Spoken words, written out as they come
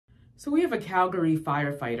So we have a Calgary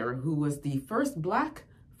firefighter who was the first Black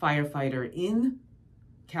firefighter in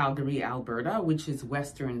Calgary, Alberta, which is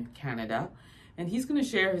Western Canada. And he's going to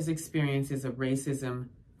share his experiences of racism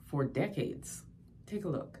for decades. Take a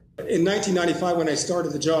look. In 1995, when I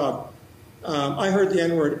started the job, I heard the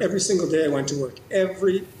N-word every single day I went to work,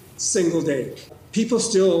 every single day. People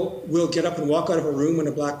still will get up and walk out of a room when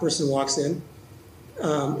a Black person walks in.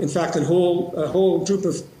 In fact, a whole group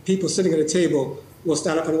of people sitting at a table will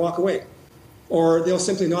stand up and walk away. Or they'll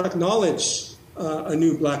simply not acknowledge a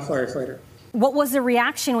new Black firefighter. What was the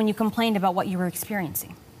reaction when you complained about what you were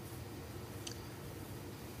experiencing?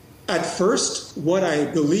 At first, what I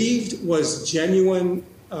believed was genuine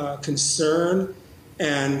concern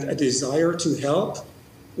and a desire to help,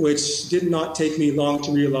 which did not take me long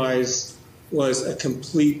to realize was a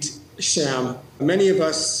complete sham. Many of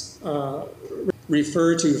us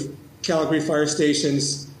refer to Calgary fire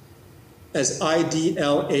stations as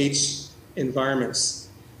IDLH environments.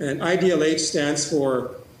 And IDLH stands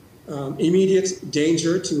for immediate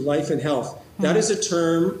danger to life and health. That is a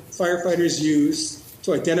term firefighters use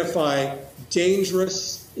to identify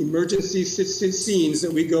dangerous emergency scenes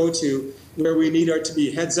that we go to where we need to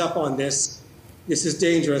be heads up on this. This is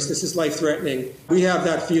dangerous, this is life-threatening. We have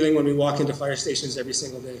that feeling when we walk into fire stations every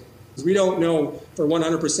single day. We don't know for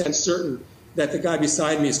 100% certain that the guy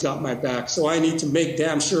beside me has got my back, so I need to make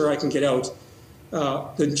damn sure I can get out.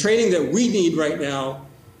 The training that we need right now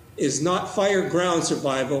is not fire ground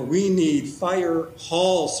survival, we need fire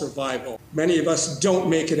hall survival. Many of us don't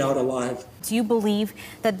make it out alive. Do you believe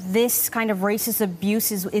that this kind of racist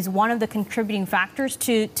abuse is one of the contributing factors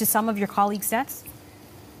to some of your colleagues' deaths?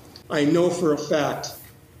 I know for a fact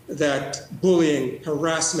that bullying,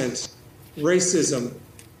 harassment, racism,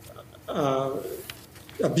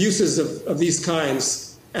 abuses of these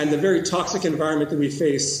kinds, and the very toxic environment that we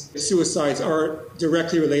face, suicides are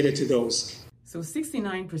directly related to those. So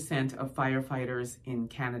 69% of firefighters in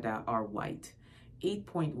Canada are white.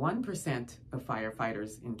 8.1% of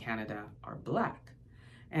firefighters in Canada are Black.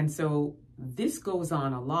 And so this goes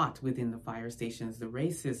on a lot within the fire stations, the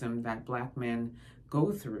racism that Black men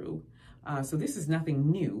go through. So this is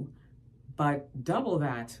nothing new, but double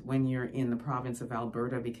that when you're in the province of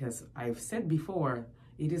Alberta, because I've said before,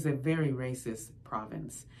 it is a very racist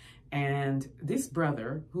province. And this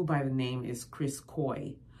brother, who by the name is Chris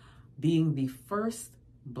Coy, being the first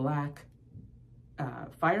Black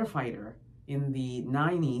firefighter in the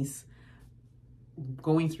 90s,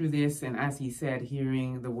 going through this, and as he said,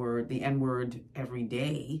 hearing the N-word every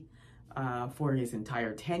day for his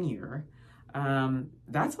entire tenure,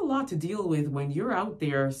 that's a lot to deal with when you're out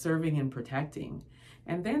there serving and protecting.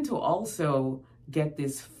 And then to also get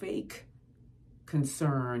this fake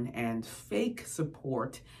concern and fake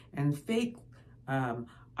support and fake,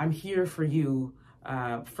 I'm here for you,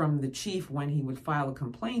 from the chief when he would file a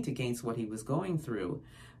complaint against what he was going through,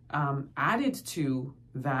 added to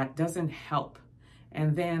that doesn't help.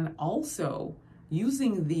 And then also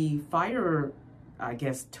using the fire,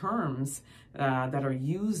 terms that are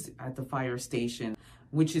used at the fire station,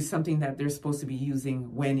 which is something that they're supposed to be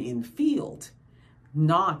using when in field,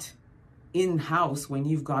 not in-house when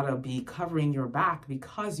you've got to be covering your back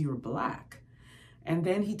because you're Black. And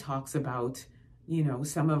then he talks about, you know,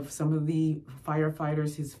 some of the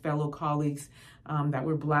firefighters, his fellow colleagues that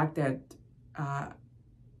were Black that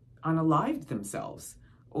unalived themselves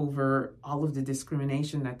over all of the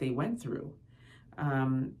discrimination that they went through.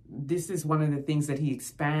 This is one of the things that he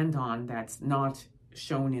expand on that's not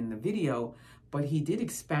shown in the video, but he did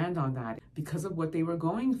expand on that because of what they were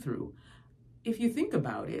going through. If you think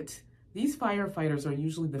about it, these firefighters are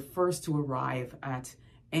usually the first to arrive at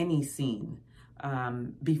any scene,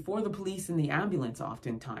 before the police and the ambulance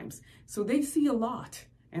oftentimes. So they see a lot.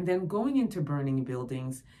 And then going into burning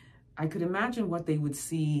buildings, I could imagine what they would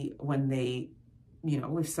see when they, you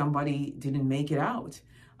know, if somebody didn't make it out.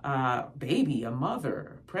 Baby, a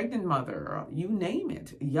mother, pregnant mother, you name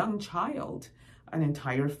it, a young child, an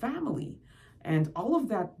entire family. And all of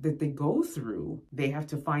that they go through, they have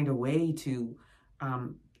to find a way to,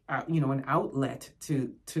 an outlet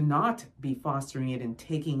to not be fostering it and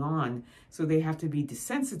taking on. So they have to be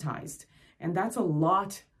desensitized. And that's a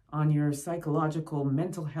lot on your psychological,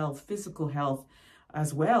 mental health, physical health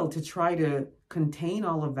as well, to try to contain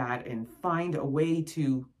all of that and find a way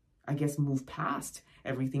to, move past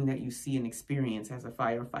everything that you see and experience as a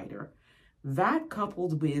firefighter. That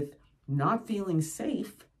coupled with not feeling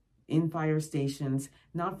safe in fire stations,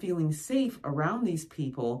 not feeling safe around these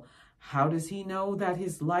people, how does he know that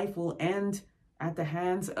his life will end at the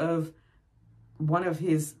hands of one of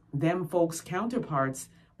them folks' counterparts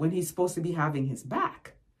when he's supposed to be having his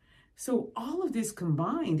back? So all of this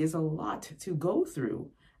combined is a lot to go through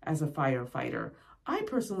as a firefighter. I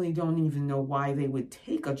personally don't even know why they would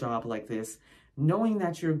take a job like this, knowing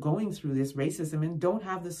that you're going through this racism and don't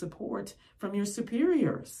have the support from your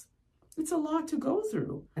superiors. It's a lot to go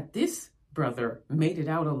through. This brother made it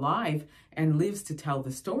out alive and lives to tell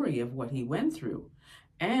the story of what he went through.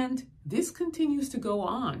 And this continues to go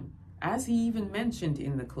on, as he even mentioned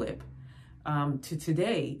in the clip. To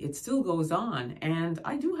today, it still goes on. And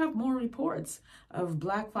I do have more reports of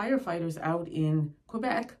Black firefighters out in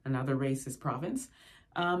Quebec, another racist province,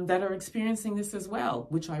 that are experiencing this as well,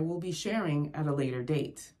 which I will be sharing at a later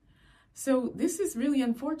date. So this is really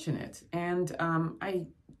unfortunate. And I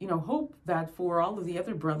hope that for all of the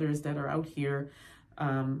other brothers that are out here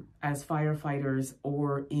as firefighters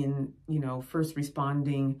or in, first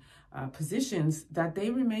responding positions, that they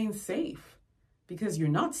remain safe. Because you're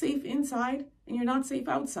not safe inside and you're not safe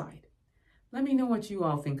outside. Let me know what you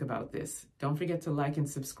all think about this. Don't forget to like and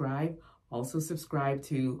subscribe. Also subscribe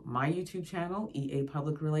to my YouTube channel, EA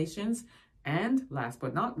Public Relations. And last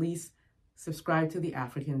but not least, subscribe to the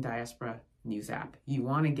African Diaspora News app. You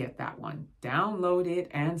want to get that one. Download it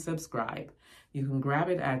and subscribe. You can grab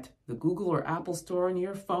it at the Google or Apple store on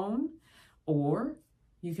your phone, or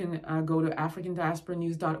you can go to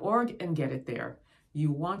africandiasporanews.org and get it there. You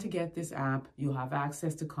want to get this app, you'll have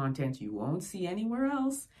access to content you won't see anywhere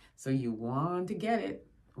else, so you want to get it.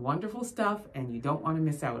 Wonderful stuff, and you don't want to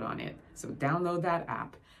miss out on it. So download that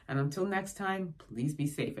app. And until next time, please be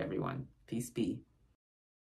safe, everyone. Peace be.